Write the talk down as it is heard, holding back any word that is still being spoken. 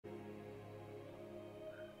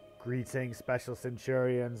Greetings, Special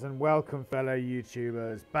Centurions, and welcome, fellow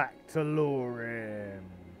YouTubers, back to Lorerim.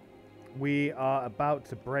 We are about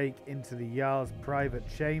to break into the Jarl's private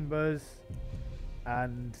chambers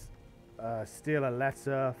and steal a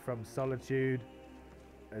letter from Solitude,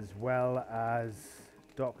 as well as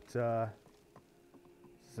doctor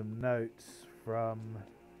some notes from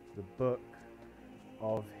the book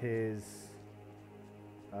of his,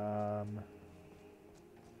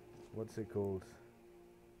 what's it called?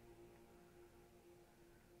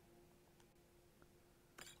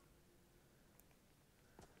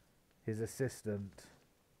 His assistant.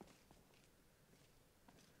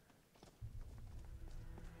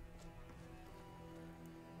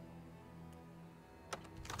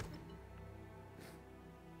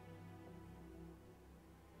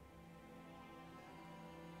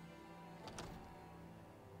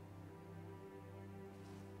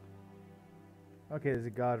 Okay, there's a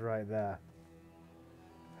guard right there.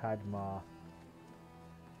 Hadmar.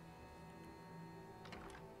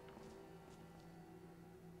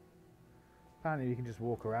 Apparently you can just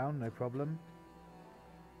walk around, no problem.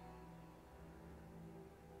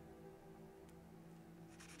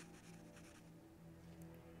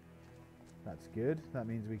 That's good. That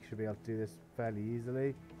means we should be able to do this fairly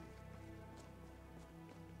easily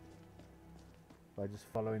by just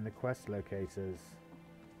following the quest locators.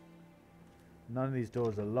 None of these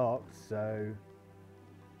doors are locked, so...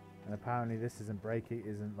 And apparently this isn't breaking,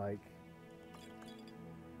 isn't like...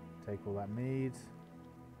 Take all that mead.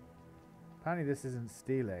 Apparently this isn't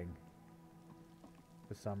stealing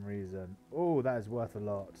for some reason. Oh, that is worth a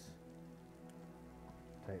lot.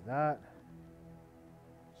 Take that.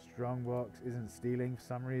 Strongbox isn't stealing for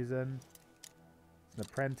some reason. It's an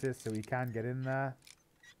apprentice, so we can get in there.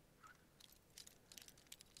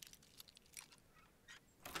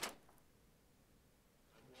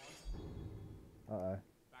 Uh-oh.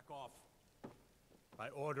 Back off. By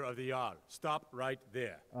order of the Jarl. Stop right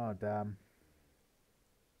there. Oh, damn.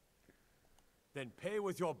 Then pay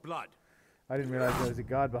with your blood. I didn't realize there was a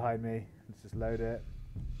guard behind me. Let's just load it.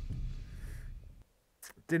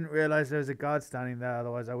 Didn't realize there was a guard standing there,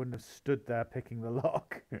 otherwise I wouldn't have stood there picking the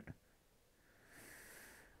lock.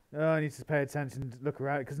 Oh, I need to pay attention, look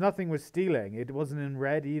around, because nothing was stealing. It wasn't in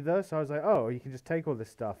red either, so I was like, oh, you can just take all this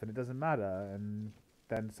stuff and it doesn't matter. And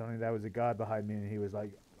then suddenly there was a guard behind me and he was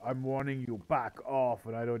like, I'm warning you, back off,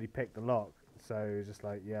 and I'd already picked the lock. So it was just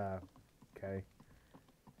like, yeah, okay.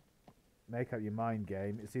 Make up your mind,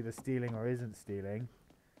 game. It's either stealing or isn't stealing.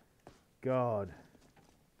 God.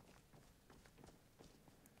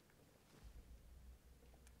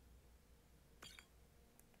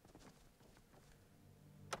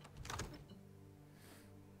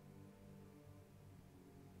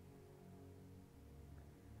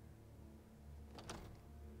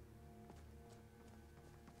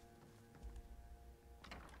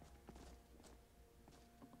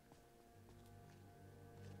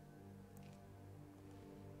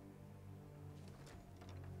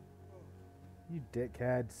 You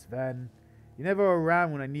dickhead, Sven. You're never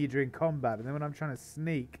around when I need you in combat, but then when I'm trying to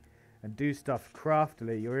sneak and do stuff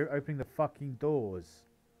craftily, you're opening the fucking doors.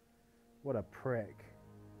 What a prick.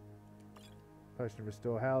 Potion to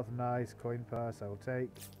restore health, nice. Coin purse, I will take.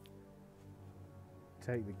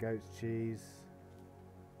 Take the goat's cheese.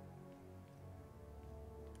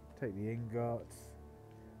 Take the ingots.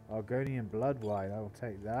 Argonian blood wine, I will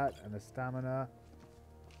take that. And the stamina.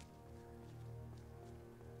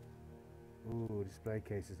 Ooh, display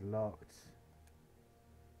case is locked.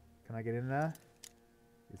 Can I get in there?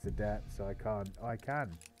 It's a depth, so I can't. Oh, I can.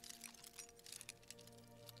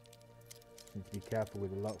 Need to be careful with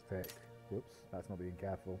the lockpick. Whoops, that's not being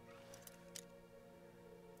careful.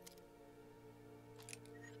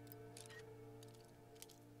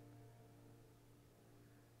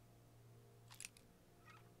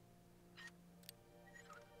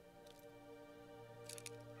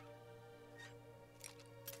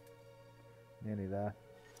 Nearly there.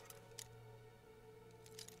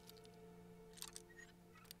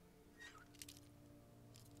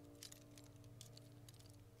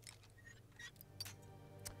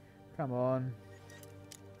 Come on.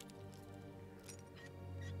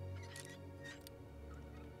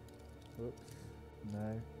 Whoops.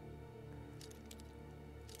 No.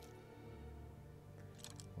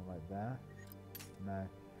 Not like that. No.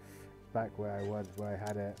 Back where I was, where I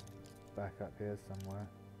had it. Back up here somewhere.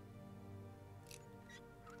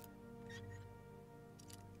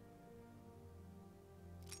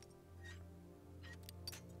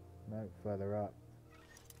 No, further up.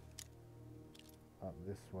 Up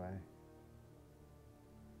this way.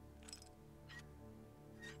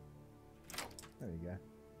 There we go.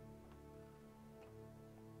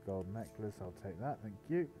 gold necklace. I'll take that. Thank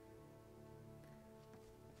you.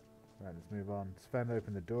 Right, let's move on. Sven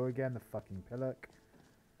open the door again. The fucking pillock.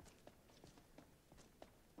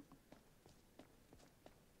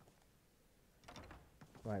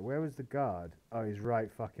 Right, where was the guard? Oh, he's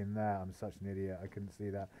right fucking there. I'm such an idiot. I couldn't see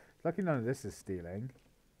that. Lucky none of this is stealing.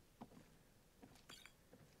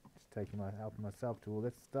 Just helping myself to all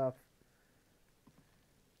this stuff.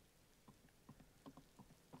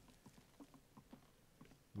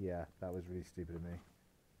 Yeah, that was really stupid of me.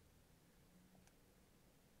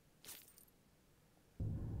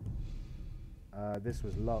 This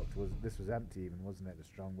was locked. This was empty even, wasn't it? The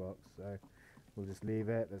strongbox. So we'll just leave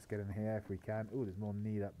it. Let's get in here if we can. Oh, there's more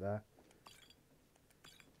need up there.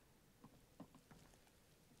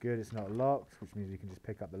 Good, it's not locked, which means we can just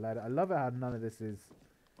pick up the ladder. I love it how none of this is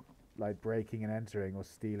like breaking and entering or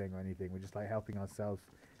stealing or anything. We're just like helping ourselves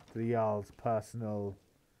to the Jarl's personal.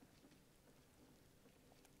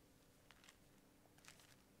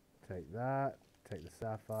 Take that. Take the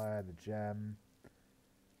sapphire, the gem,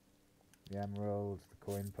 the emeralds, the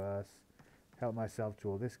coin purse. Help myself to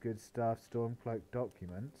all this good stuff. Stormcloak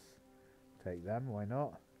documents. Take them, why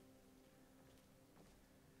not?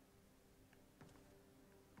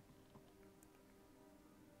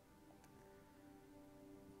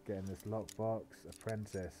 Getting this lockbox.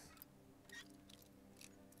 Apprentice.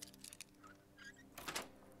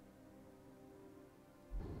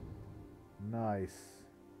 Nice.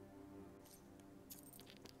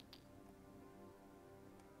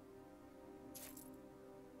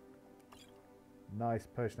 Nice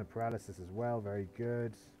potion of paralysis as well. Very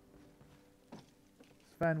good.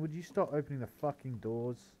 Sven, would you stop opening the fucking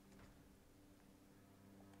doors?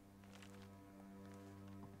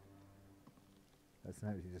 That's an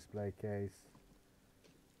empty display case.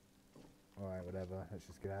 Alright, whatever. Let's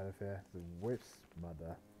just get out of here. The Wisp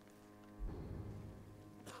Mother.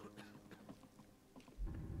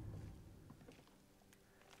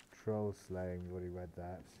 Troll Slaying, we've already read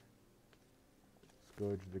that.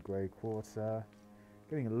 Scourge of the Grey Quarter.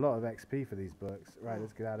 Getting a lot of XP for these books. Right,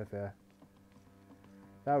 let's get out of here.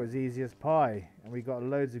 That was easy as pie. And we got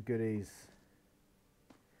loads of goodies.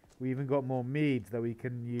 We even got more mead that we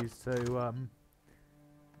can use to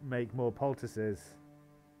make more poultices.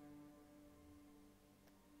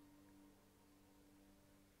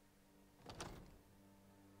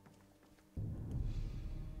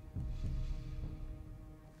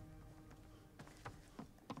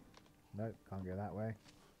 Nope, can't go that way.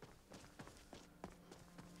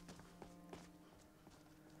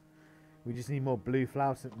 We just need more blue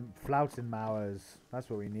flouting mowers. That's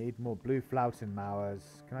what we need. More blue flouting mowers.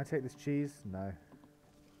 Can I take this cheese? No.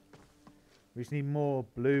 We just need more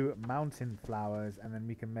blue mountain flowers and then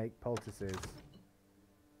we can make poultices.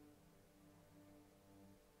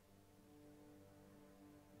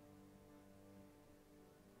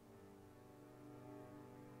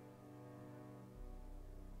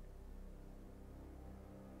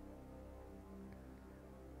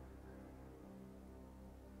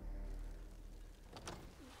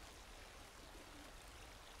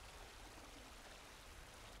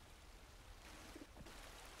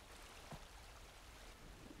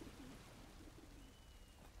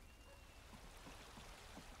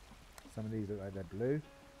 Some of these look like they're blue.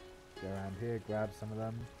 Go around here, grab some of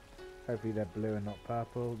them. Hopefully they're blue and not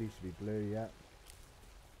purple. These should be blue, yeah.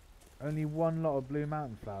 Only one lot of blue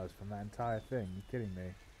mountain flowers from that entire thing. You're kidding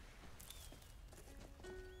me.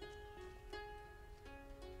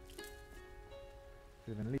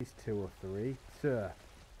 Should have been at least 2 or 3. Tuh.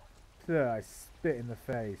 Tuh, I spit in the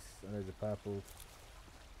face. Oh, those are purple.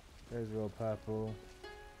 Those are all purple.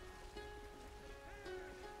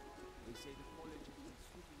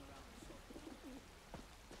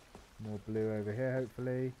 More blue over here,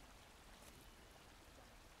 hopefully.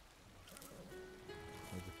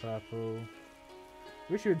 There's a purple.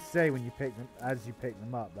 Wish you would say when you pick them, as you pick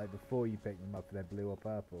them up, like before you pick them up, if they're blue or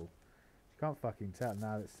purple. You can't fucking tell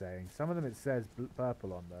now. It's saying some of them it says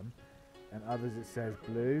purple on them, and others it says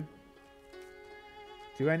blue.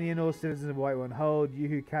 To any and all citizens of Whiterun, hold, you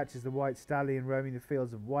who catches the white stallion roaming the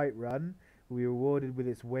fields of Whiterun will be rewarded with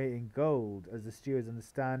its weight in gold. As the stewards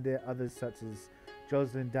understand it, others such as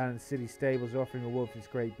Jocelyn down in the city stables are offering a reward for this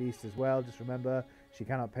great beast as well. Just remember, she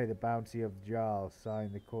cannot pay the bounty of Jarl.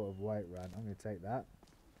 Signed, the Court of Whiterun. I'm going to take that.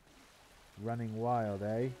 Running wild,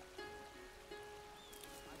 eh?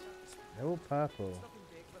 They're all purple.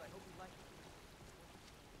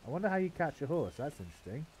 I wonder how you catch a horse. That's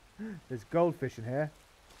interesting. There's goldfish in here.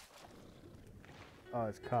 Oh,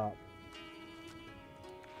 it's carp.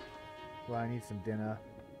 Well, I need some dinner.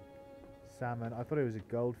 Salmon. I thought it was a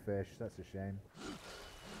goldfish. That's a shame.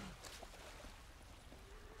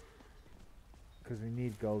 because we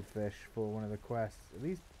need goldfish for one of the quests. Are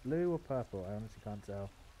these blue or purple? I honestly can't tell.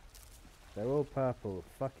 They're all purple.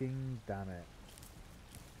 Fucking damn it.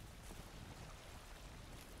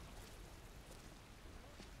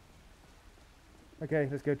 Okay,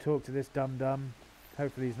 let's go talk to this dum-dum.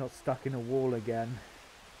 Hopefully he's not stuck in a wall again.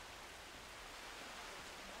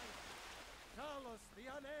 Talos the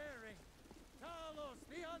unerring, Talos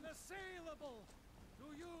the unassailable. To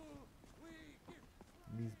you we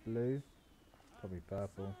give. These blue? Probably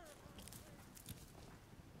purple.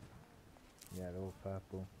 Yeah, they're all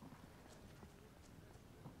purple.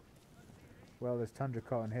 Well, there's tundra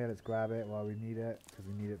cotton here. Let's grab it while we need it, because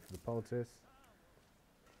we need it for the poultice.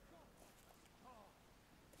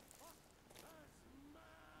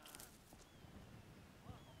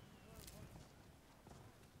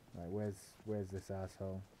 Right, where's this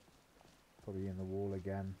asshole? Probably in the wall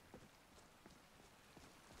again.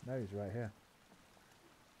 No, he's right here.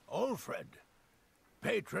 Ulfred,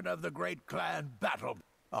 patron of the great clan Battle.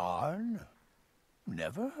 Arn?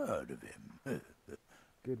 Never heard of him.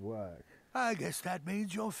 Good work. I guess that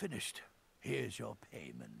means you're finished. Here's your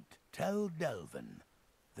payment. Tell Delvin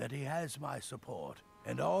that he has my support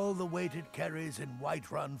and all the weighted carries in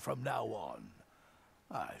Whiterun from now on.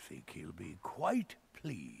 I think he'll be quite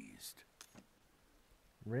pleased.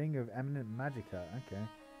 Ring of Eminent Magicka. Okay.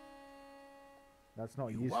 That's not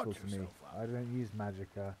useful to me. I don't use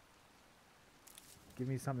Magicka. Give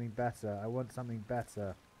me something better. I want something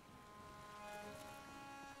better.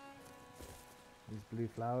 These blue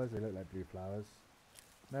flowers? They look like blue flowers.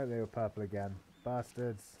 No, they were purple again.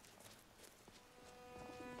 Bastards.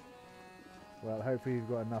 Well, hopefully you've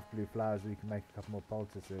got enough blue flowers that you can make a couple more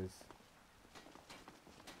poultices.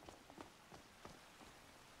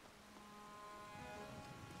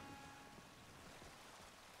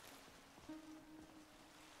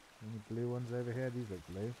 Any blue ones over here? These look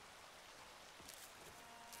blue.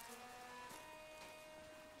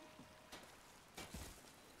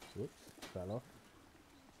 Whoops, fell off.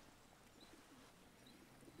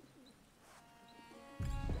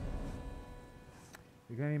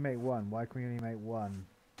 We can only make one. Why can we only make one?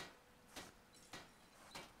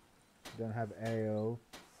 We don't have ale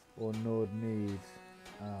or Nord mead.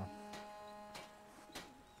 Oh.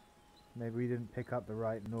 Maybe we didn't pick up the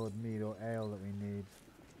right Nord mead or ale that we need.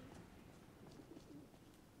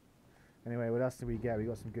 Anyway, what else did we get? We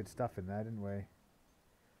got some good stuff in there, didn't we?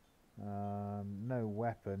 No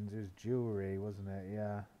weapons. It was jewelry, wasn't it?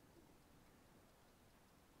 Yeah.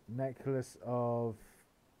 Necklace of...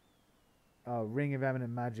 Oh, Ring of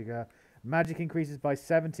Eminent Magicka. Magic increases by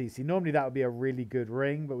 70. See, normally that would be a really good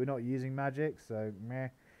ring, but we're not using magic, so meh.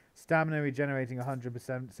 Stamina regenerating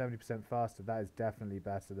 100%, 70% faster. That is definitely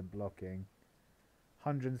better than blocking.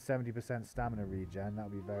 170% stamina regen. That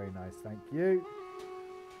would be very nice. Thank you.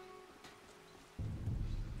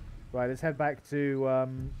 Right, let's head back to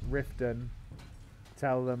Riften.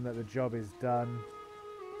 Tell them that the job is done.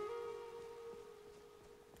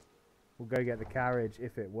 We'll go get the carriage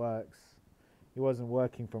if it works. It wasn't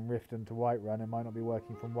working from Riften to Whiterun. It might not be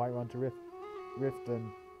working from Whiterun to Riften.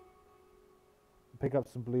 Pick up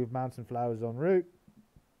some blue mountain flowers en route.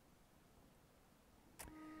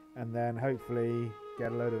 And then hopefully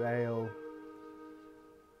get a load of ale.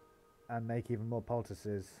 And make even more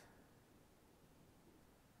poultices.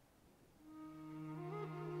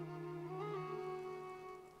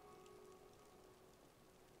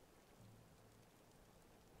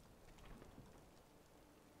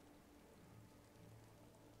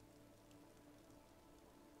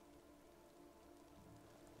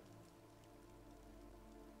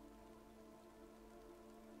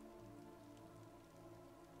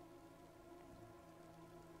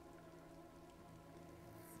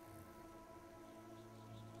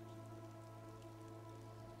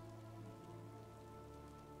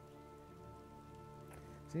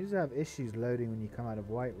 Seems to have issues loading when you come out of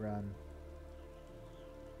Whiterun.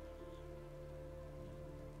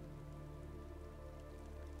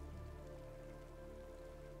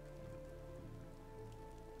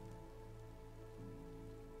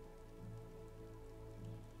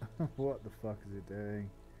 What the fuck is it doing?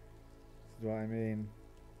 This is what I mean.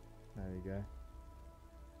 There you go.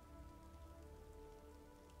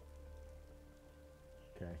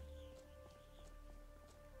 Okay.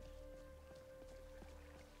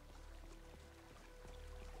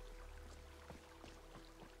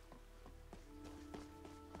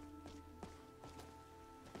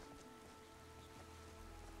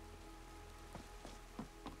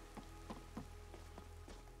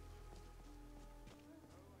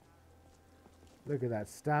 Look at that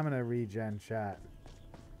stamina regen, chat.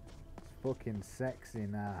 It's fucking sexy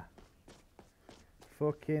now.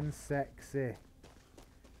 Fucking sexy.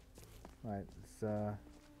 Right, let's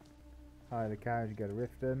hire the carriage and go to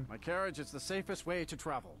Riften. My carriage is the safest way to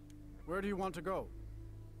travel. Where do you want to go?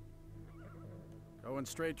 Going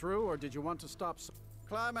straight through, or did you want to stop?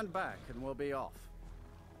 Climb and back, and we'll be off.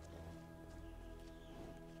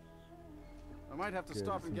 I might have to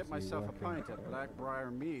stop and get myself a pint at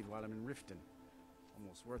Blackbriar Mead while I'm in Riften.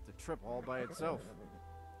 Almost worth the trip all by itself.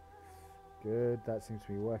 Good, that seems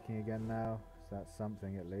to be working again now. So that's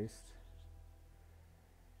something at least.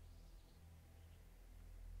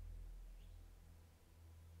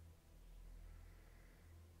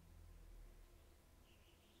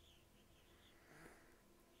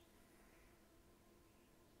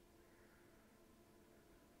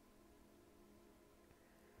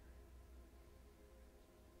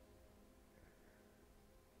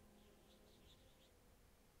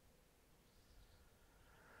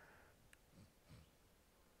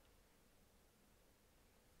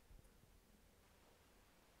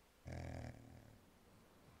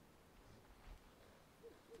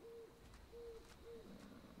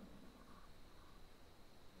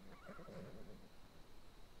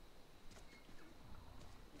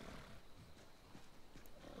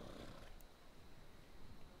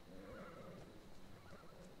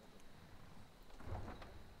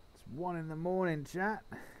 It's 1 in the morning, chat.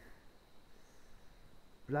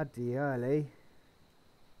 Bloody early.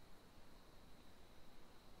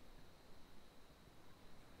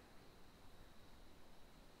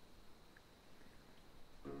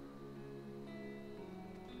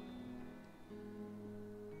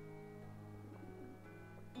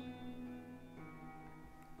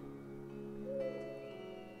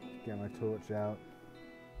 Get my torch out.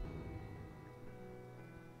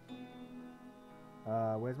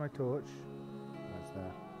 Where's my torch? That's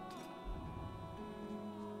there.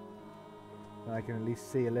 Then I can at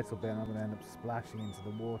least see a little bit, and I'm going to end up splashing into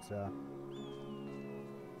the water.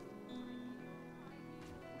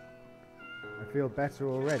 I feel better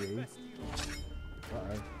already.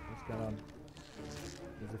 Uh-oh, what's going on?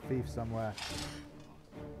 There's a thief somewhere.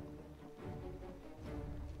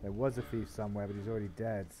 There was a thief somewhere, but he's already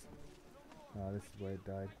dead. Oh, this is where it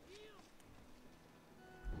died.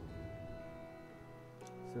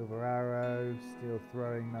 Silver arrow, steel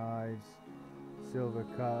throwing knives, silver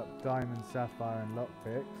cup, diamond, sapphire, and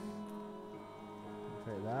lockpicks.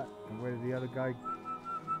 I'll take that. And where did the other guy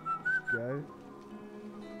go?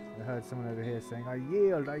 I heard someone over here saying, "I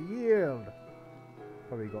yield, I yield."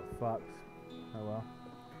 Probably got fucked. Oh well.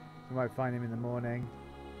 We might find him in the morning.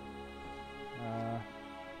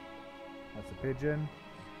 That's a pigeon.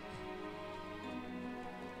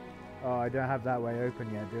 Oh, I don't have that way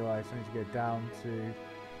open yet, do I? So I need to go down to...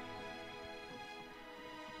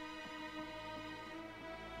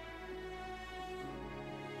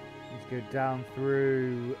 go down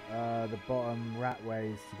through the bottom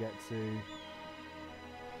ratways to get to...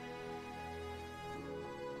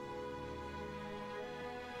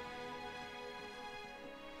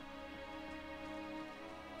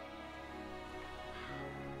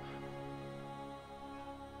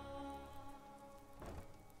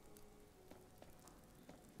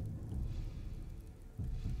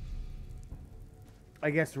 I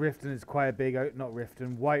guess Riften is quite a big, not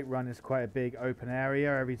Riften, Whiterun is quite a big open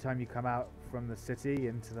area every time you come out from the city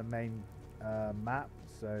into the main map,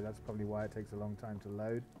 so that's probably why it takes a long time to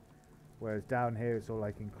load. Whereas down here it's all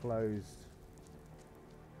like enclosed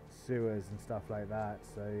sewers and stuff like that,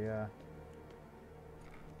 so yeah.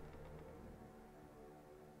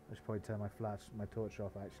 I should probably turn my torch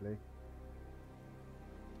off actually.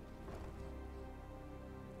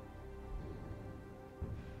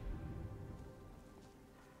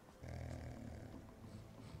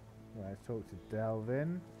 Let's talk to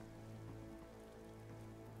Delvin.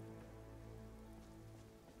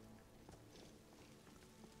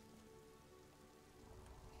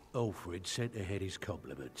 Alfred sent ahead his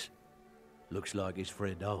compliments. Looks like his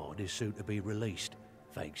friend Arn is soon to be released,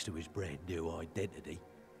 thanks to his brand new identity.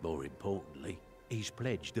 More importantly, he's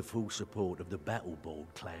pledged the full support of the Battleborn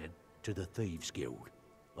clan to the Thieves Guild.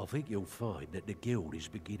 I think you'll find that the guild is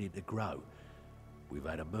beginning to grow. We've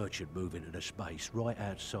had a merchant move into the space right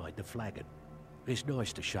outside the flagon. It's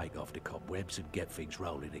nice to shake off the cobwebs and get things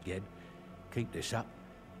rolling again. Keep this up,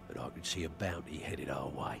 and I can see a bounty headed our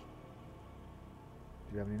way.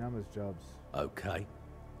 Do you have any numbers jobs? Okay,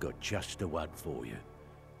 got just the one for you.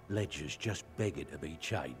 Ledger's just begging to be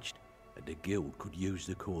changed, and the guild could use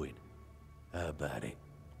the coin. How about it?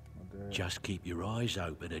 I'll do it. Just keep your eyes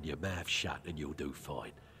open and your mouth shut and you'll do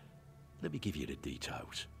fine. Let me give you the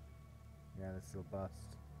details. Yeah, that's still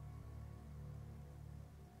bust.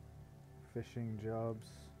 Fishing jobs.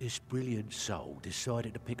 This brilliant soul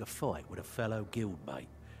decided to pick a fight with a fellow guildmate.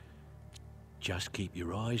 Just keep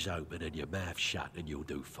your eyes open and your mouth shut and you'll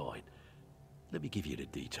do fine. Let me give you the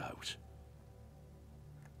details.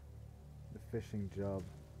 The fishing job.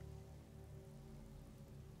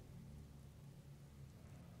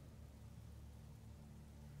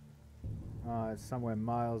 Oh, it's somewhere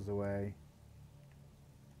miles away.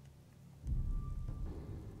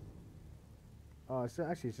 Oh, it's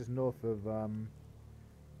actually it's just north of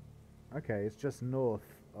okay, it's just north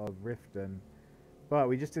of Riften. But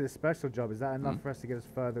we just did a special job. Is that enough for us to get us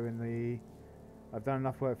further in the... I've done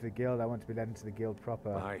enough work for the guild. I want to be led into the guild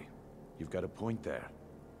proper. Aye, you've got a point there.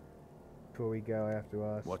 Before we go, I have to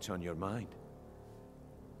ask. What's on your mind?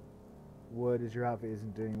 Word is your outfit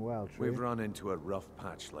isn't doing well, true? We've run into a rough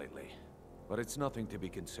patch lately, but it's nothing to be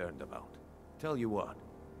concerned about. Tell you what,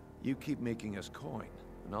 you keep making us coin,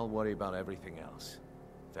 and I'll worry about everything else.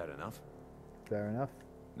 Fair enough? Fair enough.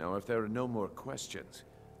 Now, if there are no more questions,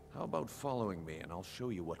 how about following me and I'll show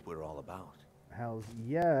you what we're all about? Hells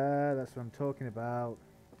yeah, that's what I'm talking about.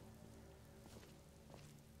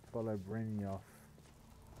 Follow Brynjolf.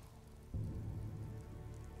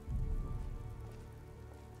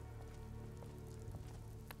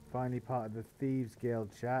 Finally part of the Thieves Guild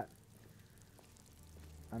chat.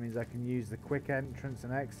 That means I can use the quick entrance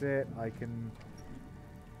and exit. I can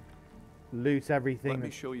loot everything. Let me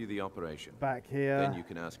show you the operation. Back here. Then you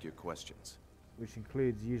can ask your questions. Which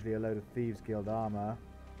includes usually a load of Thieves Guild armor.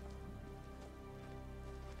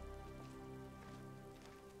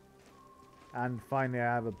 And finally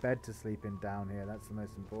I have a bed to sleep in down here. That's the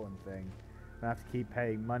most important thing. I have to keep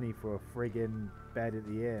paying money for a friggin' bed at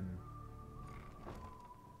the inn.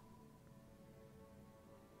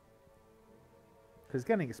 Because it's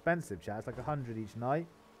getting expensive, chat. It's like 100 each night.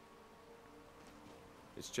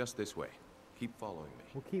 It's just this way. Keep following me.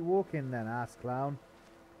 We'll keep walking then, ass clown.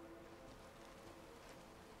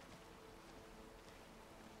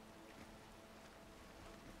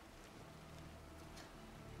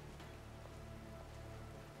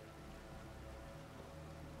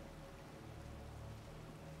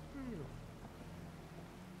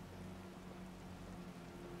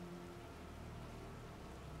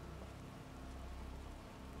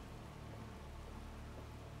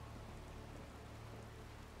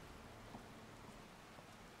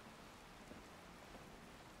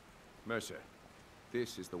 Mercer,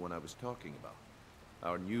 this is the one I was talking about.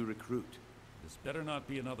 Our new recruit. This better not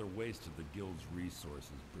be another waste of the guild's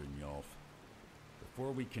resources, Brynjolf.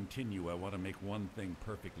 Before we continue, I want to make one thing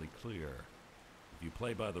perfectly clear. If you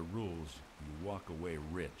play by the rules, you walk away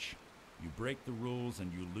rich. You break the rules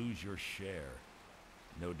and you lose your share.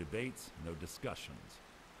 No debates, no discussions.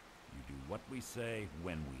 You do what we say,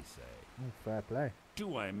 when we say. Fair play.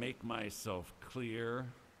 Do I make myself clear?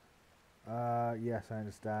 Yes, I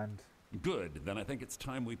understand. Good, then I think it's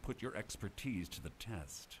time we put your expertise to the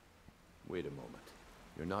test. Wait a moment.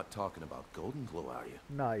 You're not talking about Golden Glow, are you?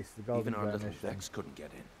 Nice, the Golden Even our Glow little mission. Vex couldn't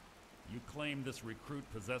get in. You claim this recruit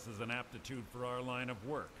possesses an aptitude for our line of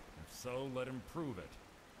work. If so, let him prove it.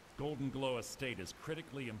 Golden Glow Estate is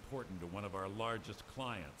critically important to one of our largest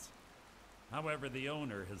clients. However, the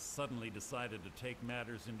owner has suddenly decided to take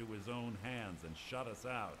matters into his own hands and shut us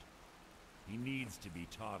out. He needs to be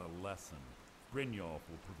taught a lesson. Brynjolf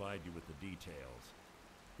will provide you with the details.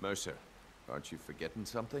 Mercer, aren't you forgetting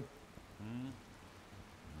something? Oh,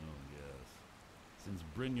 yes. Since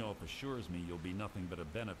Brynjolf assures me you'll be nothing but a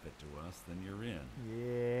benefit to us, then you're in.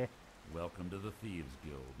 Yeah. Welcome to the Thieves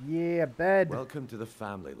Guild. Yeah, bed. Welcome to the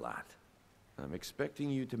family, lad. I'm expecting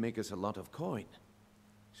you to make us a lot of coin.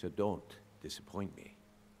 So don't disappoint me.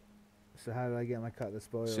 So how do I get my cut of the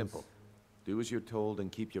spoils? Simple. Do as you're told and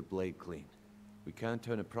keep your blade clean. We can't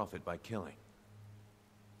turn a profit by killing.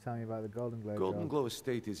 Tell me about the Golden Glow Golden job. Glow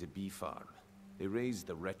Estate is a bee farm. They raise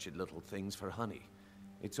the wretched little things for honey.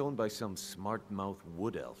 It's owned by some smart-mouthed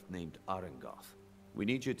wood elf named Arengoth. We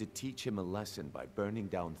need you to teach him a lesson by burning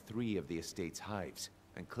down 3 of the estate's hives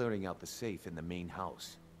and clearing out the safe in the main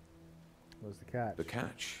house. What's the catch? The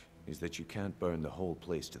catch is that you can't burn the whole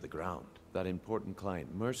place to the ground. That important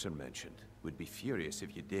client Mercer mentioned would be furious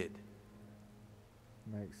if you did.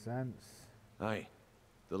 Makes sense. Aye.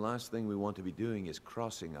 The last thing we want to be doing is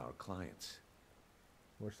crossing our clients.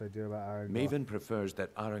 What should I do about Aaron? Maven prefers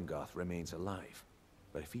that Arengoth remains alive.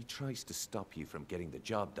 But if he tries to stop you from getting the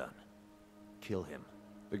job done, kill him.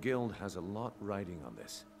 The guild has a lot riding on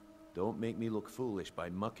this. Don't make me look foolish by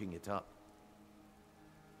mucking it up.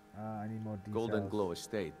 I need more details. Golden Glow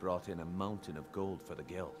Estate brought in a mountain of gold for the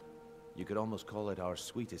guild. You could almost call it our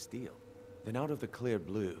sweetest deal. Then out of the clear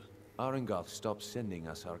blue, Arengoth stopped sending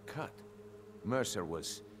us our cut. Mercer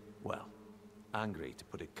was, well, angry to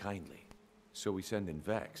put it kindly. So we send in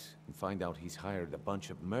Vex and find out he's hired a bunch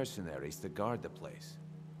of mercenaries to guard the place.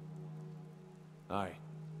 Aye.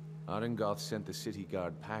 Arengoth sent the city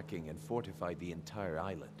guard packing and fortified the entire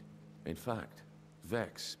island. In fact,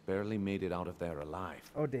 Vex barely made it out of there alive.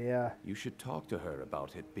 Oh dear. You should talk to her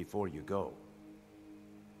about it before you go.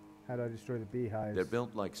 How do I destroy the beehives? They're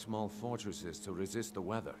built like small fortresses to resist the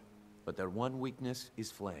weather, but their one weakness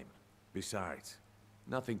is flame. Besides,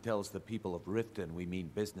 nothing tells the people of Riften we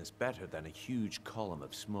mean business better than a huge column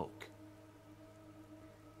of smoke.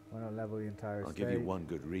 Why not level the entire I'll estate? give you one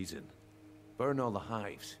good reason. Burn all the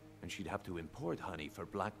hives, and she'd have to import honey for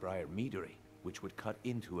Blackbriar meadery, which would cut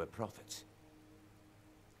into her profits.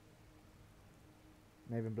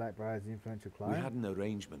 Maven Blackbriar is the influential client? We had an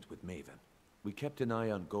arrangement with Maven. We kept an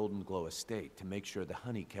eye on Golden Glow Estate to make sure the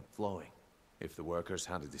honey kept flowing. If the workers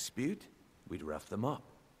had a dispute, we'd rough them up.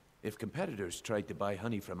 If competitors tried to buy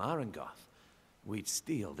honey from Arengoth, we'd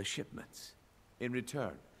steal the shipments. In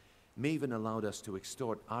return, Maven allowed us to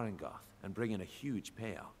extort Arengoth and bring in a huge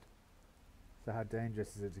payout. So how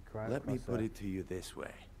dangerous is it to cry? Let me put it to you this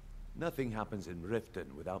way. Nothing happens in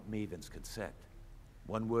Riften without Maven's consent.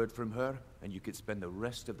 One word from her, and you could spend the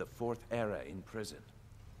rest of the Fourth Era in prison.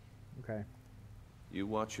 Okay. You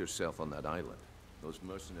watch yourself on that island. Those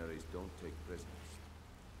mercenaries don't take prisoners.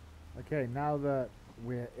 Okay, now that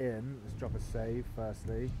we're in, let's drop a save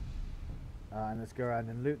firstly. And let's go around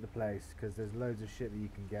and loot the place, because there's loads of shit that you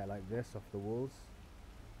can get like this off the walls.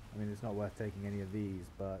 I mean, it's not worth taking any of these,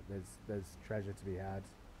 but there's treasure to be had.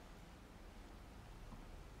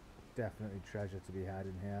 Definitely treasure to be had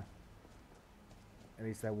in here. At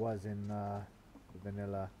least there was in the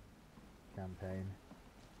vanilla campaign.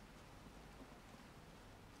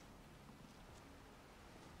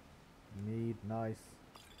 Mead, nice.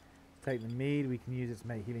 Let's take the mead, we can use it to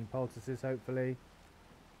make healing poultices, hopefully.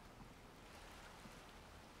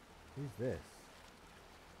 Who's this?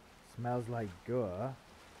 Smells like gore.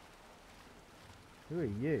 Who are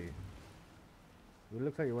you? It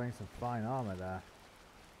looks like you're wearing some fine armor there.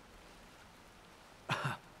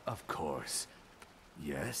 Of course.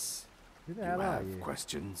 Yes? Who the hell are you?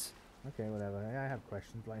 Questions? Okay, whatever. I have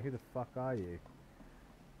questions. Like, who the fuck are you?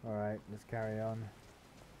 Alright, let's carry on.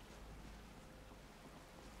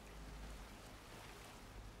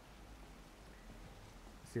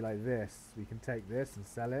 See, like this. We can take this and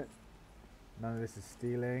sell it. None of this is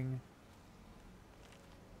stealing.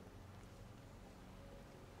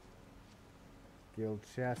 Guild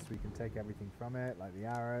chest. We can take everything from it, like the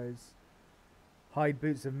arrows. Hide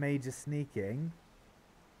boots of major sneaking.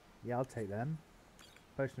 Yeah, I'll take them.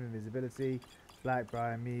 Potion of invisibility.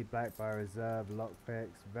 Blackbriar mead, Blackbriar reserve,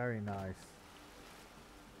 lockpicks. Very nice.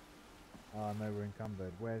 Oh, I'm over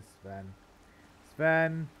encumbered. Where's Sven?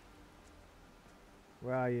 Sven!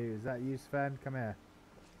 Where are you? Is that you, Sven? Come here.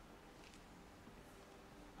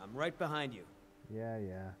 I'm right behind you. Yeah,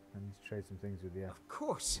 yeah. I need to trade some things with you. Of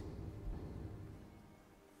course.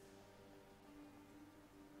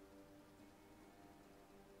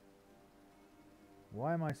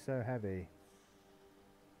 Why am I so heavy?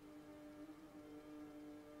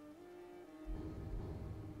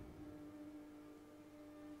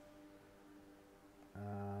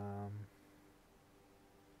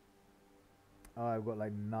 Oh, I've got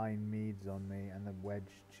like 9 meads on me and the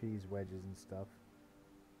cheese wedges and stuff.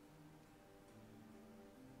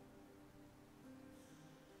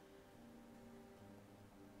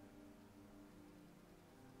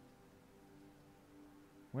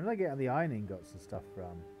 Where did I get the iron ingots and stuff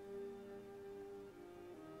from?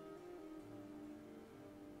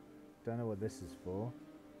 Don't know what this is for.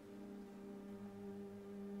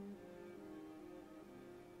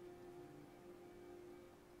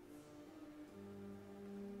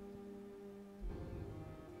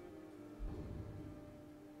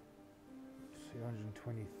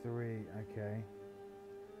 $223, okay.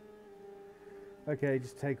 Okay,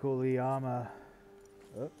 just take all the armor.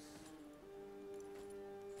 Oops.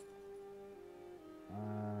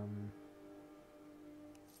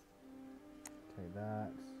 Take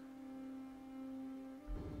that.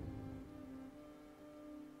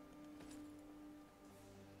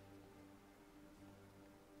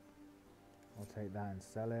 I'll take that and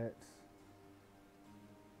sell it.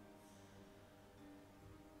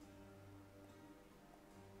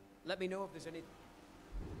 Let me know if there's any...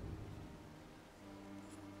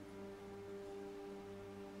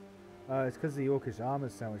 It's because the Orcish armor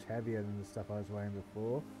is so much heavier than the stuff I was wearing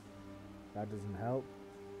before. That doesn't help.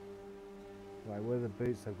 Right, what are the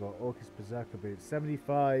boots I've got? Orcish Berserker boots.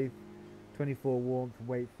 75, 24 warmth,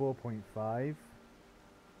 weight 4.5.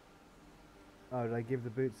 Oh, did I give the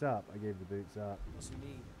boots up? I gave the boots up. What's you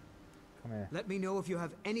need? Come here. Let me know if you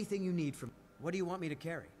have anything you need from... What do you want me to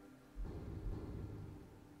carry?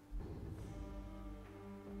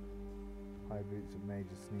 High boots of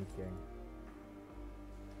major sneaking.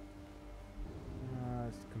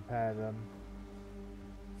 Let's compare them.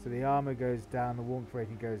 So the armor goes down, the warmth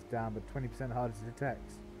rating goes down, but 20% harder to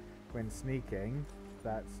detect when sneaking.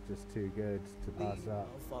 That's just too good to pass up.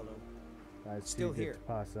 I'll follow. That's Still too good here. to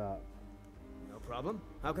pass up. No problem.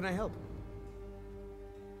 How can I help?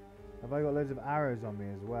 Have I got loads of arrows on me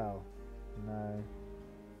as well? No.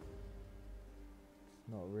 It's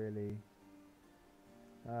not really.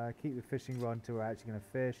 Keep the fishing rod until we're actually going to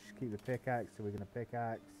fish. Keep the pickaxe till we're going to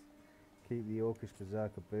pickaxe. Keep the orcish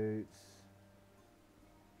berserker boots.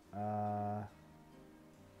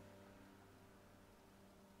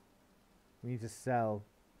 We need to sell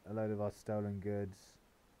a load of our stolen goods.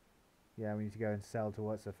 Yeah, we need to go and sell to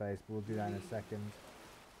what's her face, but we'll do that in a second.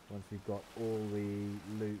 Once we've got all the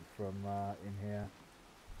loot from in here.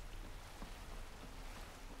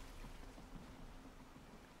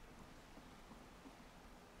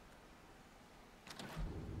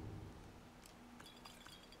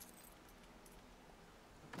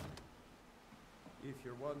 If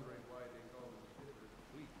you're wondering why they call them shivers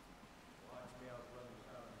fleet, watch me outrun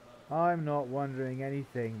town. I'm not wondering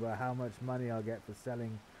anything but how much money I'll get for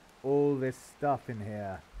selling all this stuff in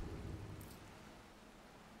here.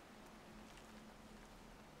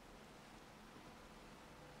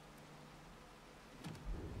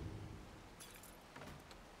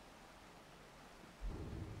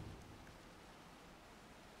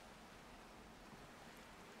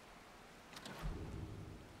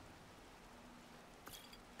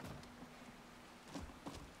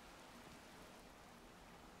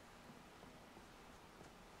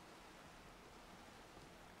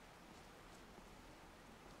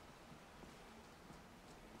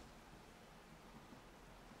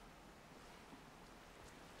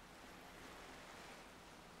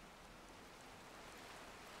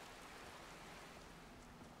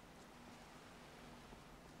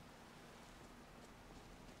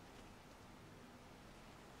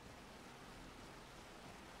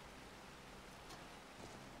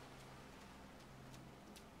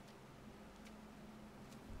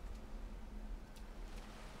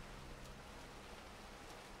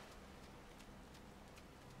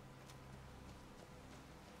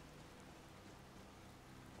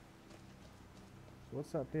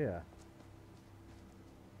 What's up here?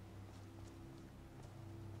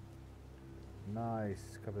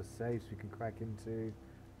 Nice. Couple of safes we can crack into.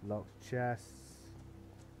 Locked chests.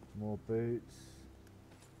 More boots.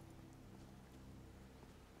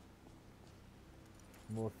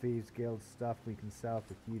 More Thieves Guild stuff we can sell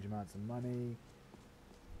for huge amounts of money.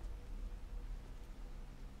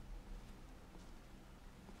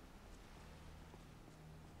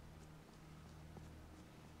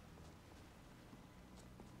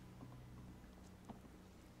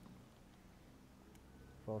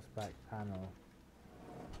 False back panel.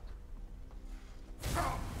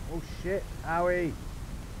 Oh shit! Owie!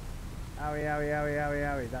 Owie, owie, owie, owie,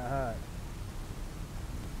 owie. That hurt.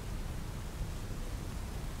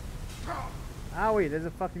 Owie! There's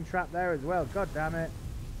a fucking trap there as well. God damn it.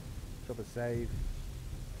 Drop a save.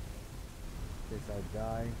 In case I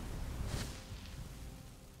die.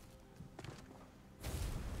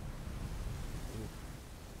 Oof.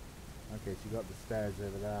 Okay, she got the stairs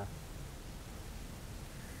over there.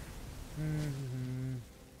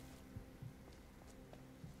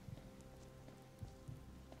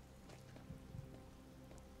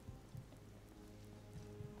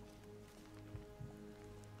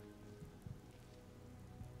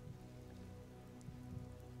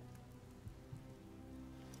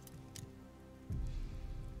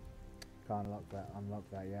 Can't unlock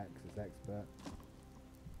that yet because it's expert.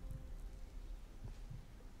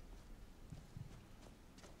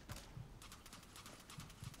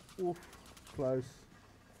 Oof, close.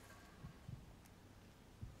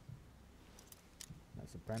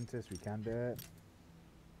 That's apprentice, we can do it.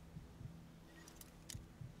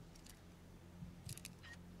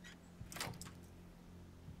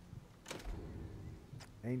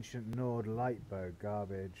 Ancient Nord light bow,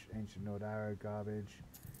 garbage. Ancient Nord arrow, garbage.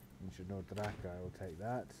 Ancient Nord Draka, I will take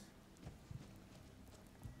that.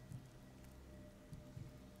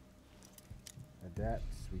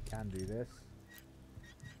 Adepts, we can do this.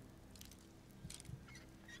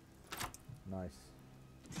 Nice.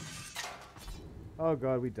 Oh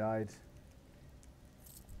god, we died.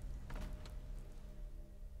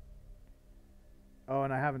 Oh,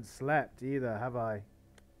 and I haven't slept either, have I?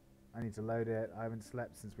 I need to load it. I haven't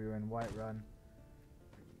slept since we were in Whiterun.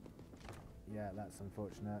 Yeah, that's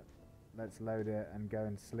unfortunate. let's load it and go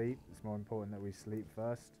and sleep. It's more important that we sleep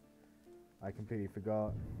first. I completely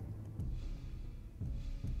forgot.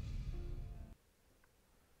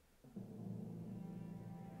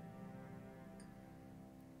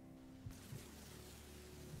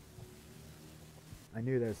 I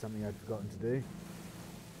knew there was something I'd forgotten to do.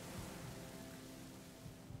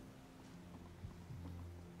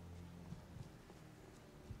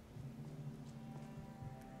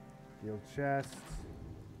 Steel chest.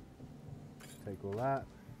 Take all that.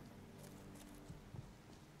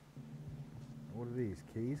 What are these?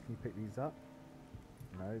 Keys? Can you pick these up?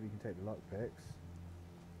 No, you can take the lockpicks.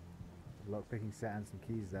 Lockpicking set and some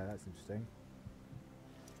keys there, that's interesting.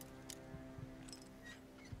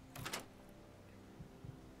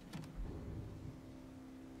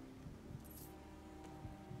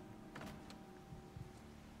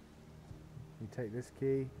 You take this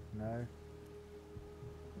key? No.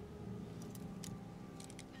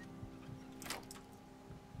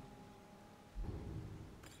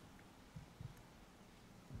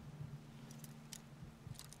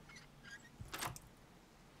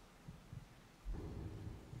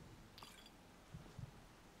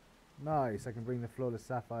 Nice, I can bring the flawless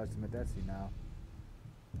sapphires to Medesi now.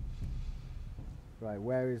 Right,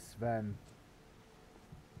 where is Sven?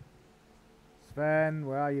 Sven,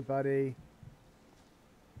 where are you, buddy?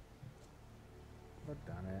 God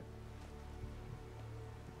damn it.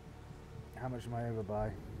 How much am I over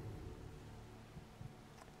by?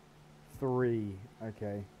 3,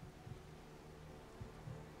 okay.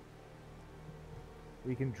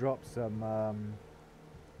 We can drop some of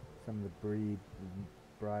the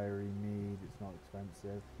Briery mead, it's not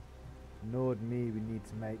expensive. Nord mead, we need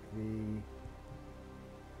to make the...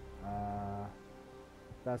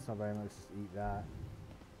 that's not very much, just eat that.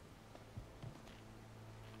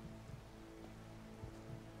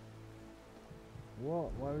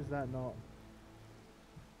 What? Why was that not...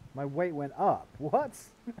 My weight went up. What?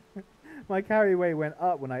 My carry weight went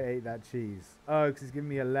up when I ate that cheese. Oh, because it's giving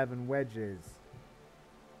me 11 wedges.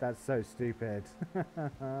 That's so stupid.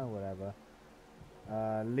 Whatever.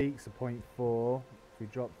 Leaks are 0.4. If we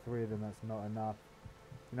drop 3 of them, that's not enough.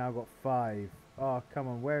 We now got 5. Oh, come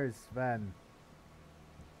on. Where is Sven?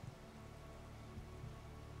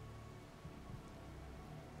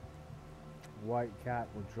 White cap.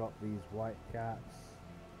 We'll drop these white caps.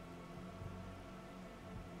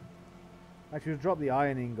 Actually, we'll drop the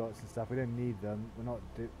iron ingots and stuff. We don't need them. We're not...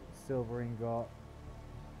 silver ingot.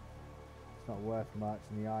 It's not worth much.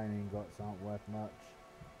 And the iron ingots aren't worth much.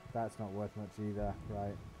 That's not worth much either.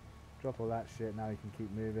 Right. Drop all that shit. Now we can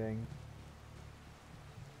keep moving.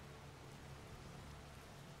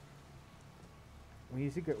 We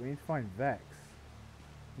need to go. We need to find Vex.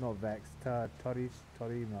 Not Vex. Torima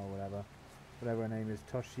or whatever. Whatever her name is.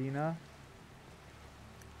 Toshina.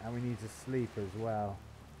 And we need to sleep as well.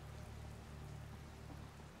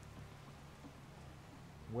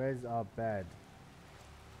 Where's our bed?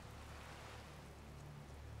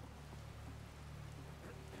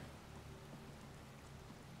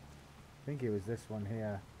 I think it was this one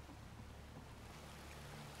here.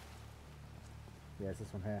 Yeah, it's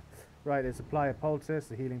this one here. Right, there's a supply of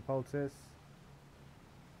poultice, a healing poultice.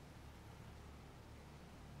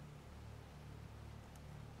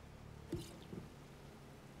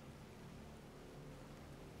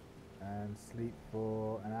 And sleep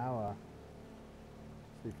for an hour.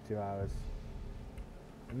 Sleep for 2 hours.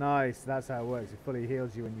 Nice, that's how it works. It fully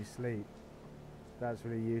heals you when you sleep. That's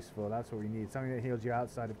really useful. That's what we need. Something that heals you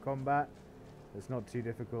outside of combat. It's not too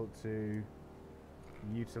difficult to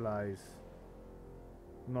utilize.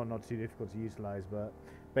 Not too difficult to utilize, but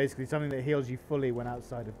basically something that heals you fully when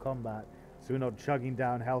outside of combat. So we're not chugging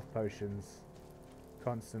down health potions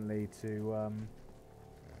constantly to...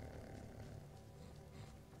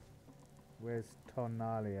 Where's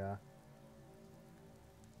Tonalia?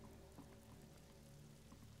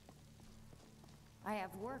 I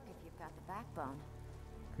have work if you've got the backbone.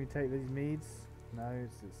 Can we take these meads? No,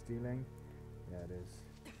 it's stealing. Yeah, it is.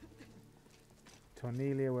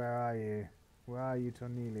 Tornelia, where are you? Where are you,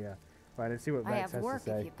 Tornelia? Right, let's see what Vex has to say. I have work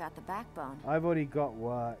if you've got the backbone. I've already got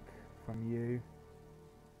work from you.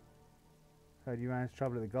 Heard you ran into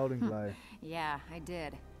trouble at the Golden Glow. Yeah, I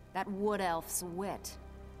did. That wood elf's wit.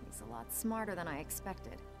 He's a lot smarter than I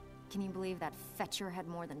expected. Can you believe that fetcher had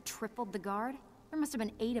more than tripled the guard? There must have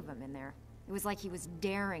been 8 of them in there. It was like he was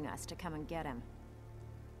daring us to come and get him.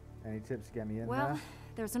 Any tips to get me in there? Well,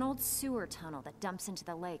 there's an old sewer tunnel that dumps into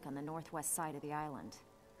the lake on the northwest side of the island.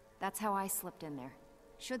 That's how I slipped in there.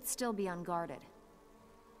 Should still be unguarded.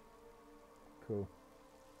 Cool.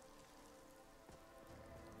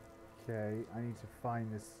 Okay, I need to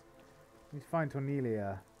find this. I need to find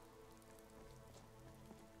Tornelia.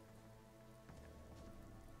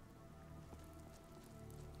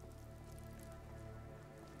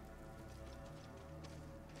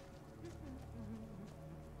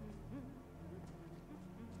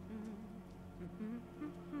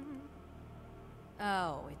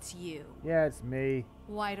 Oh, it's you. Yeah, it's me.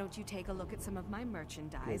 Why don't you take a look at some of my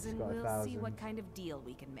merchandise and we'll see what kind of deal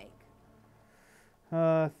we can make.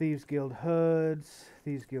 Thieves Guild hoods,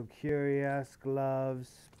 Thieves Guild cuirass,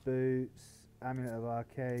 gloves, boots, amulet of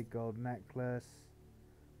arcade, gold necklace,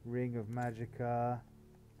 ring of magicka.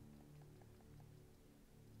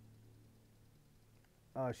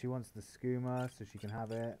 Oh, she wants the skooma, so she can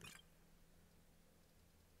have it.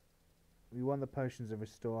 We want the potions of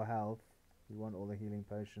restore health. We want all the healing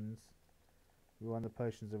potions. We want the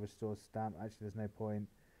potions of restore stamina. Actually, there's no point.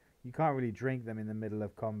 You can't really drink them in the middle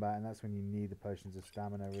of combat, and that's when you need the potions of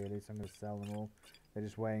stamina, really. So I'm going to sell them all. They're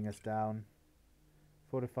just weighing us down.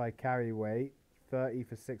 Fortified carry weight, 30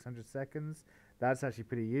 for 600 seconds. That's actually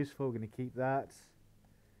pretty useful. We're going to keep that.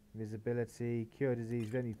 Invisibility, cure disease.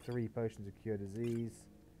 We don't need 3 potions of cure disease.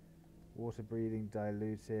 Water breathing,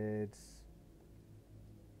 diluted.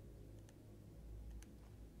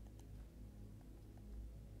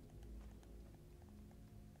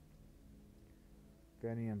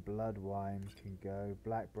 Gonian blood wine can go.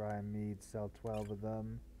 Blackbriar mead, sell 12 of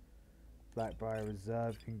them. Blackbriar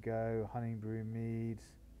reserve can go. Honey brew mead.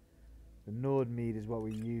 The Nord mead is what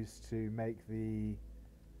we use to make the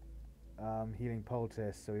healing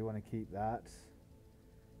poultice, so we want to keep that.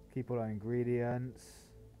 Keep all our ingredients.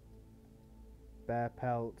 Bear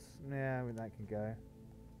pelts, yeah, that can go.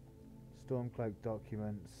 Stormcloak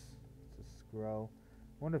documents. It's a scroll.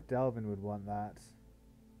 I wonder if Delvin would want that.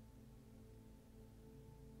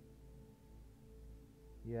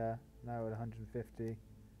 Yeah, now at 150.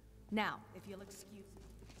 Now, if you'll excuse me.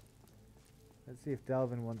 Let's see if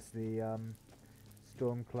Delvin wants the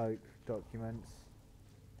Stormcloak documents.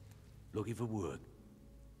 Looking for work.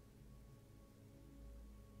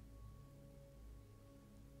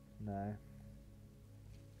 No.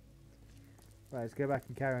 Right, let's go back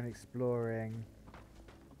and carry on exploring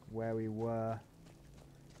where we were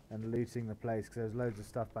and looting the place, because there's loads of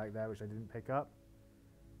stuff back there which I didn't pick up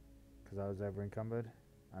because I was over encumbered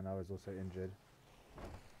and I was also injured.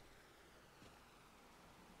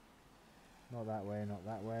 Not that way, not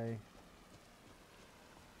that way.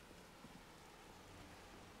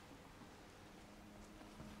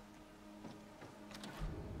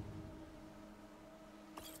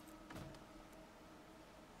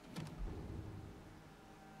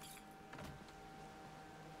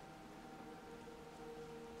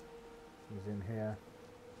 He's in here.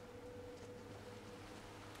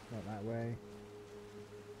 Not that way.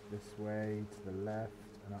 This way, to the left,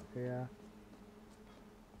 and up here.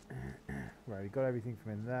 Right, we got everything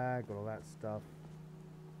from in there, got all that stuff.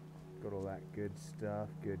 Got all that good stuff,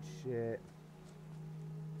 good shit.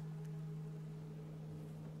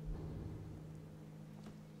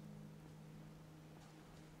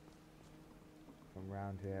 From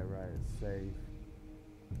round here, right, it's safe.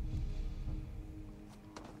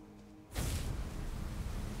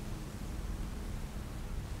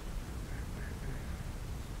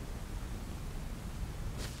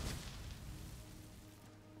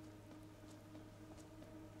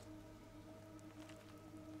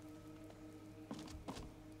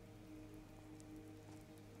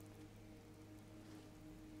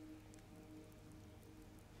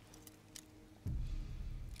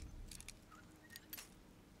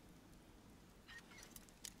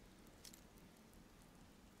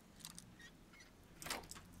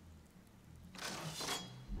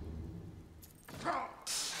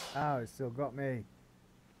 Ow, it still got me.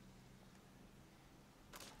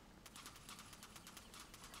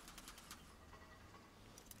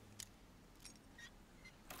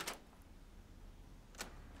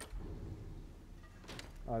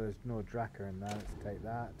 Oh, there's no Dracker in there. Let's take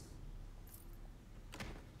that.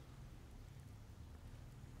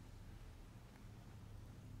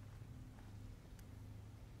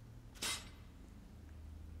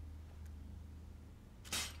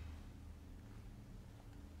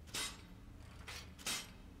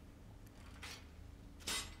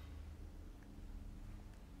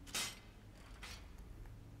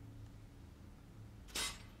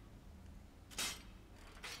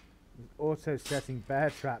 Auto setting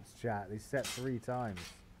bear traps, chat. They set 3 times.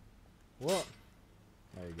 What?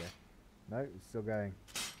 There you go. No, it's still going.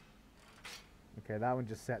 Okay, that one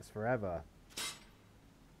just sets forever.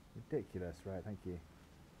 Ridiculous. Right, thank you.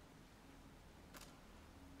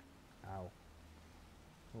 Ow.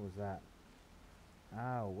 What was that?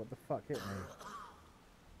 Ow, what the fuck hit me?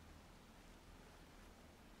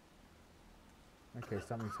 Okay,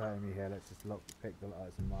 something's hurting me here. Let's just pick the lot.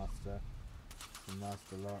 It's a master. It's a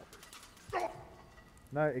master lock.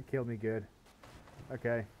 No, it killed me good.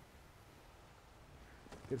 Okay.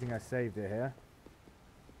 Good thing I saved it here.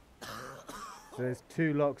 So there's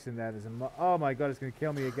 2 locks in there. There's a oh my god, it's going to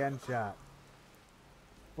kill me again, chat.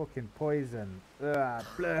 Fucking poison. Ugh,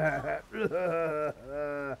 blah,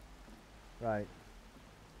 blah. Right.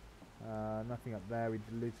 Nothing up there. We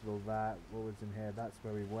deleted all that. What was in here? That's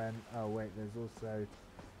where we went. Oh wait, there's also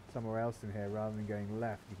somewhere else in here. Rather than going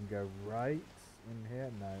left, you can go right in here.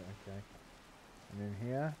 No, okay. And in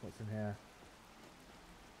here, what's in here?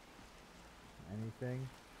 Anything?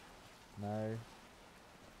 No.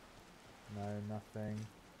 No, nothing.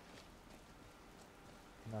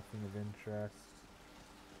 Nothing of interest.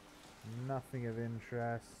 Nothing of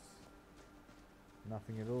interest.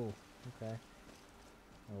 Nothing at all. Okay.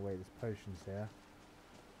 Oh wait, there's potions here.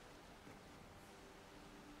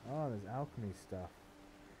 Oh, there's alchemy stuff.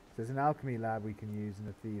 So there's an alchemy lab we can use in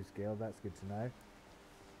the Thieves Guild. That's good to know.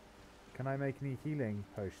 Can I make any healing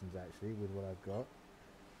potions actually with what I've got?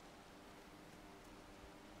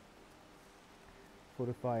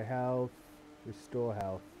 Fortify health. Restore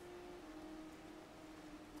health.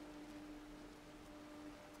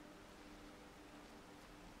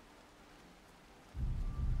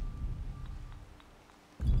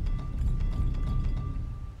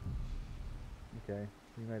 Okay,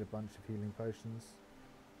 we made a bunch of healing potions.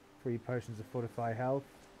 3 potions of fortify health.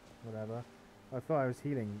 Whatever. I thought I was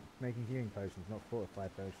making healing potions, not fortify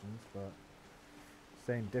potions, but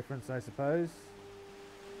same difference I suppose.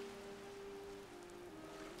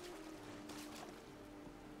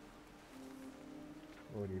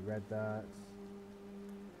 Already read that.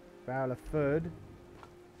 Barrel of food.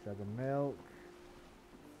 Jug of milk.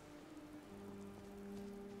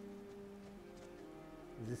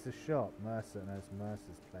 Is this a shop? Mercer. No, it's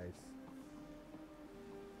Mercer's place.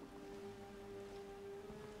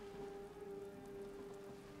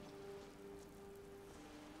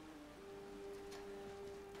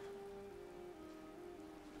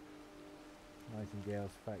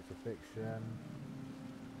 Nightingale's Fact or Fiction.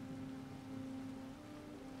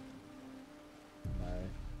 No.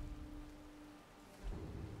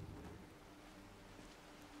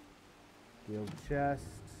 Guild chest.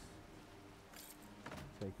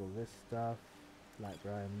 Take all this stuff.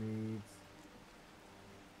 Blackbriar meads.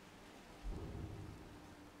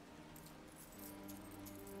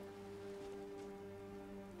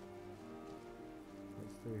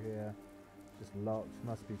 What's through here? Just locked.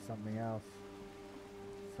 Must be something else.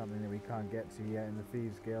 Something that we can't get to yet in the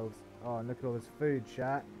Thieves Guild. Oh, and look at all this food,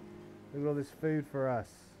 chat. Look at all this food for us.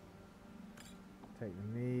 Take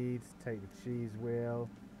the meats, take the cheese wheel,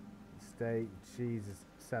 the steak. The cheese is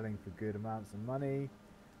selling for good amounts of money.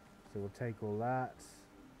 So we'll take all that.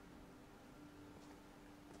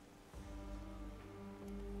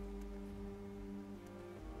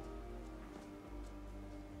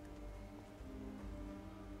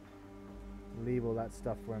 Leave all that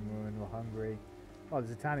stuff when we're hungry. Oh,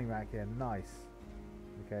 there's a tanning rack here. Nice.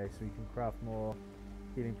 Okay, so we can craft more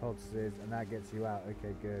healing poultices, and that gets you out.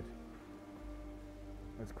 Okay, good.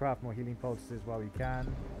 Let's craft more healing poultices while we can.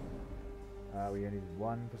 We only did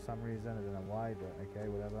 1 for some reason. I don't know why, but okay,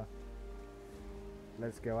 whatever.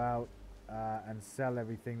 Let's go out and sell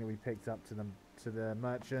everything that we picked up to the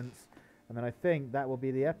merchants, and then I think that will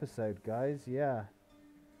be the episode, guys. Yeah.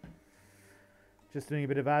 Just doing a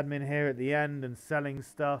bit of admin here at the end and selling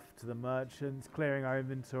stuff to the merchants, clearing our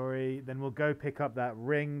inventory. Then we'll go pick up that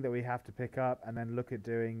ring that we have to pick up, and then look at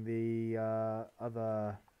doing the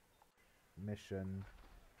other mission,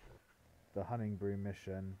 the Hunting Brew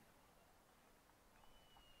mission.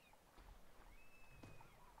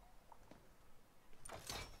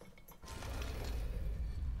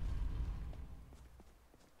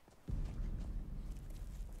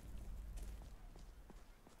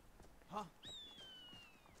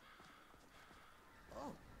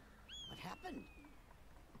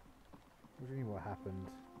 What do you mean what happened?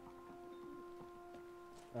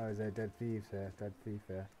 Oh, is there dead thieves here? Dead thief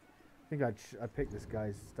here. I think I picked this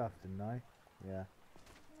guy's stuff, didn't I? Yeah.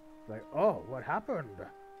 Like, oh, what happened?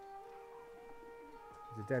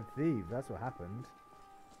 He's a dead thief, that's what happened.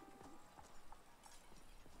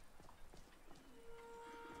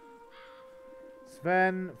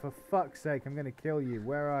 Sven, for fuck's sake, I'm gonna kill you.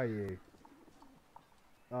 Where are you?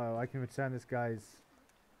 Oh, I can return this guy's...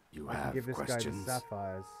 You I have can give this questions? guy the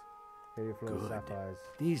sapphires. Here you floor sapphires.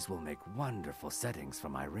 These will make wonderful settings for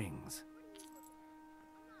my rings.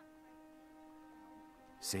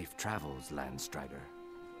 Safe travels, Landstrider.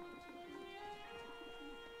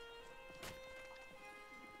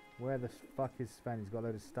 Where the fuck is Sven? He's got a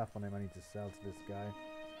load of stuff on him I need to sell to this guy.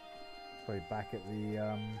 He's probably back at the,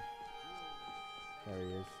 there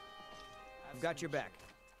he is. I've got your back.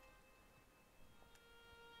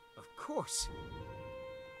 Of course.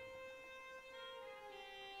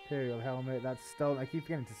 Imperial helmet. That's stolen. I keep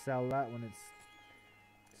forgetting to sell that when it's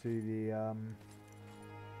to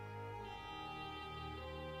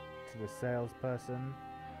the salesperson.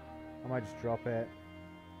 I might just drop it.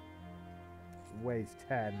 It weighs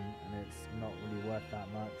 10 and it's not really worth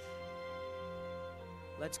that much.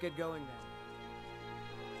 Let's get going then.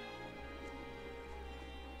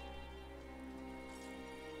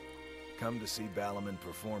 Come to see Balaman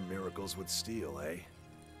perform miracles with steel, eh?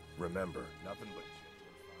 Remember, nothing but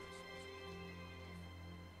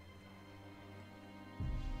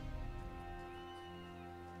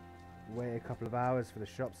Wait a couple of hours for the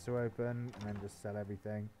shops to open and then just sell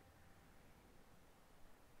everything.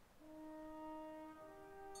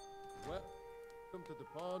 Welcome to the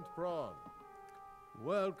Pond Prawn.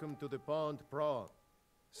 Welcome to the Pond Prawn.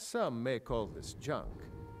 Some may call this junk.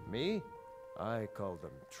 Me? I call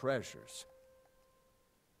them treasures.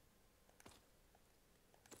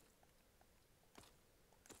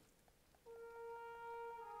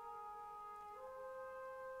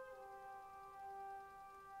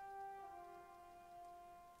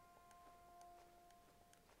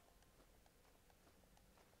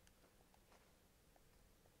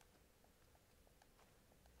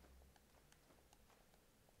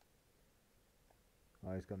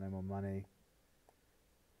 Oh, he's got no more money.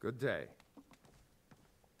 Good day.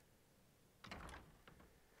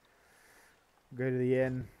 Go to the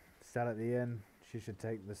inn, sell at the inn. She should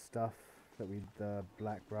take the stuff that the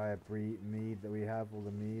Blackbriar mead that we have, all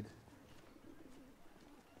the mead.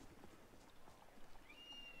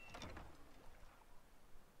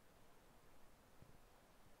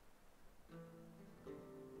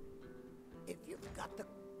 If you've got the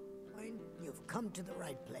coin, you've come to the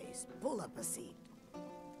right place. Pull up a seat.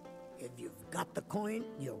 If you've got the coin,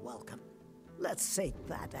 you're welcome. Let's sate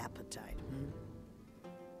that appetite,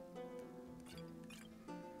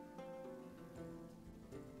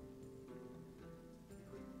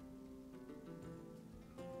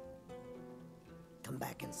 Come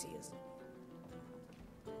back and see us.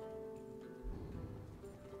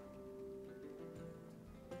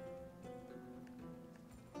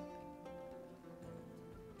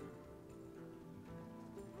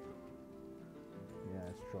 Yeah,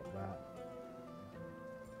 let's drop that.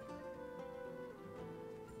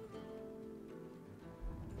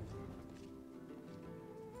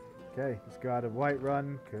 Okay, let's go out of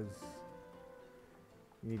Whiterun because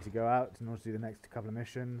you need to go out in order to do the next couple of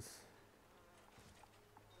missions.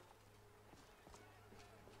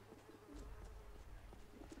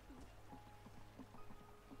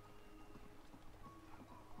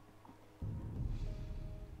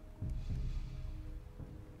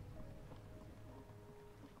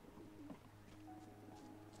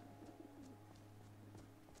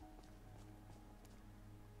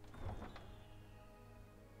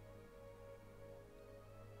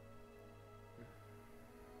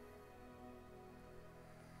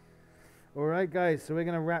 Alright guys, so we're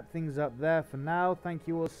going to wrap things up there for now. Thank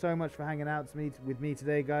you all so much for hanging out with me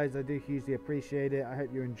today, guys. I do hugely appreciate it. I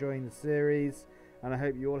hope you're enjoying the series, and I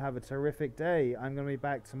hope you all have a terrific day. I'm going to be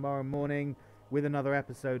back tomorrow morning with another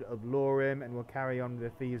episode of Lorerim, and we'll carry on with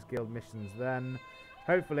the Thieves Guild missions then.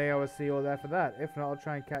 Hopefully I will see you all there for that. If not, I'll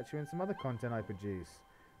try and catch you in some other content I produce.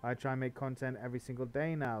 I try and make content every single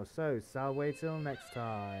day now, so Sal, wait till next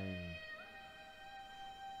time.